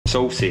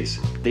Sauces.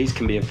 These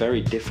can be a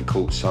very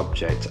difficult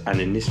subject,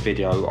 and in this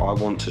video I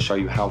want to show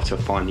you how to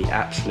find the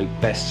absolute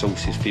best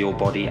sauces for your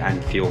body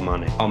and for your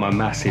money. I'm a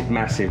massive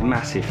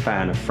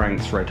fan of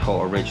Frank's Red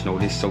Hot Original.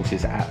 This sauce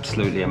is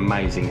absolutely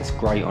amazing. It's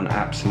great on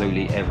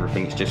absolutely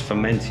everything. It's just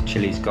fermented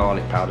chilies,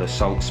 garlic powder,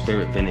 salt,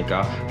 spirit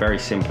vinegar, very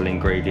simple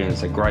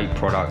ingredients, a great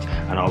product,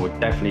 and I would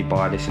definitely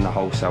buy this in a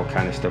wholesale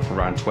canister for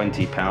around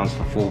 £20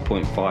 for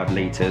 4.5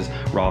 litres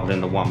rather than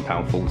the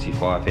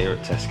 £1.45 here at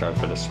Tesco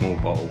for the small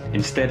bottle.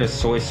 Instead of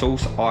soy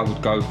sauce, I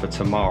would go for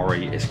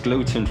tamari. It's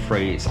gluten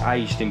free, it's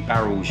aged in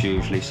barrels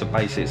usually, so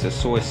basically it's a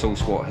soy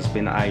sauce what has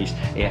been aged.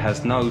 It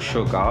has no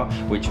sugar,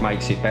 which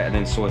makes it better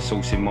than soy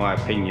sauce in my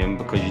opinion,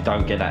 because you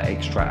don't get that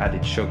extra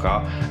added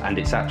sugar, and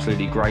it's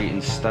absolutely great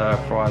in stir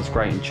fries,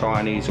 great in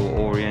Chinese or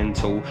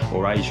Oriental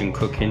or Asian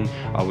cooking.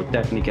 I would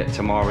definitely get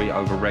tamari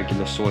over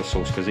regular soy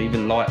sauce, because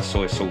even light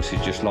soy sauce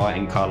is just light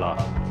in colour.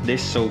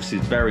 This sauce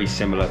is very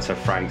similar to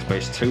Frank's, but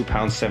it's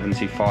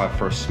 £2.75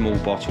 for a small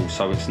bottle,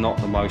 so it's not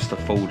the most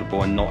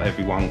affordable and not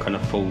everyone can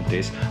afford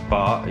this,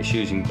 but it's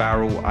using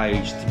barrel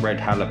aged red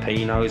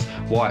jalapenos,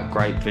 white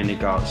grape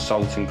vinegar,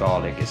 salt and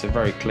garlic. It's a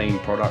very clean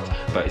product,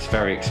 but it's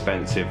very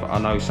expensive. I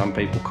know some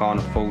people can't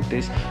afford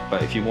this,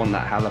 but if you want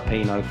that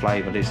jalapeno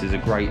flavour, this is a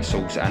great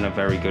sauce and a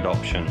very good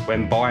option.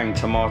 When buying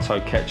tomato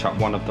ketchup,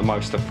 one of the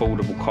most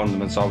affordable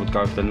condiments, I would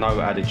go for the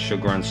no added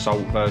sugar and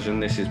salt version.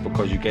 This is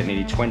because you get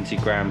nearly 20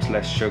 grams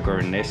less sugar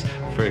in this.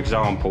 For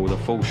example, the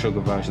full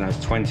sugar version has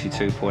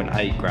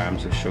 22.8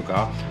 grams of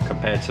sugar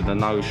compared to the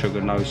no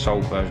sugar no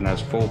salt version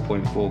has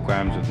 4.4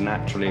 grams of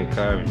naturally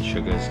occurring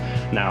sugars.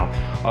 Now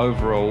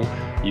overall,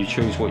 you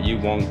choose what you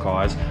want,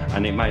 guys,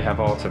 and it may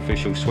have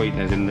artificial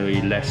sweeteners in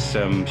the less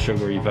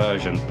sugary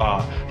version,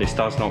 but this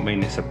does not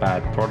mean it's a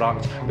bad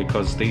product,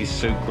 because these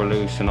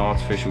sucralose and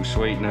artificial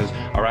sweeteners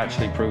are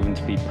actually proven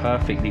to be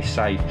perfectly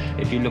safe.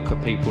 If you look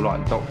at people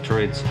like Dr.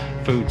 Id's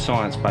Food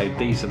Science Babe,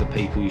 these are the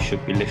people you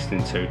should be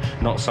listening to,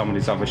 not some of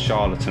these other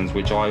charlatans,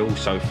 which I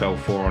also fell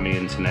for on the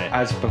internet.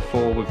 As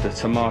before with the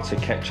tomato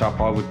ketchup,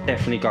 I would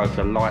definitely go for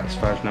the lightest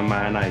version of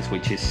mayonnaise,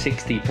 which is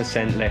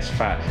 60% less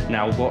fat.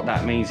 Now what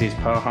that means is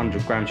per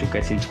 100 grams you're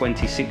getting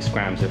 26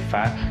 grams of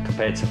fat,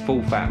 compared to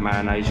full fat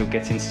mayonnaise you're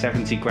getting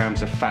 70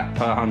 grams of fat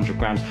per 100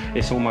 grams.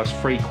 It's almost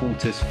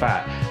 3/4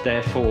 fat,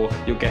 therefore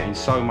you're getting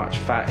so much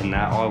fat in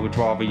that. I would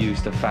rather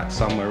use the fat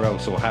somewhere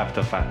else, or have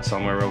the fat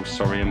somewhere else,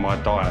 sorry, in my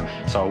diet.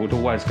 So I would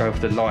always go for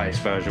the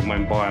lightest version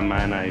when buying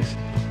mayonnaise.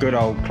 Good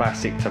old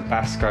classic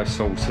Tabasco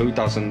sauce, who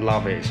doesn't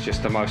love it? It's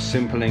just the most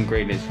simple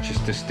ingredients,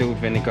 just distilled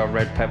vinegar,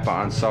 red pepper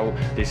and salt.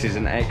 This is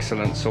an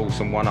excellent sauce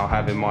and one I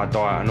have in my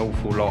diet an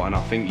awful lot, and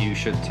I think you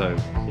should too.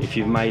 If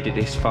you've made it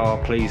this far,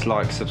 please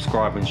like,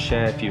 subscribe and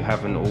share if you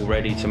haven't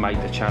already, to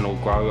make the channel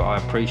grow. I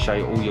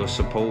appreciate all your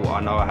support.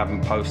 I know I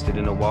haven't posted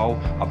in a while,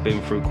 I've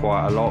been through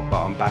quite a lot,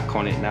 but I'm back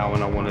on it now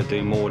and I want to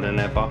do more than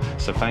ever.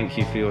 So thank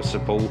you for your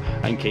support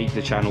and keep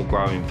the channel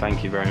growing.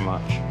 Thank you very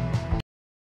much.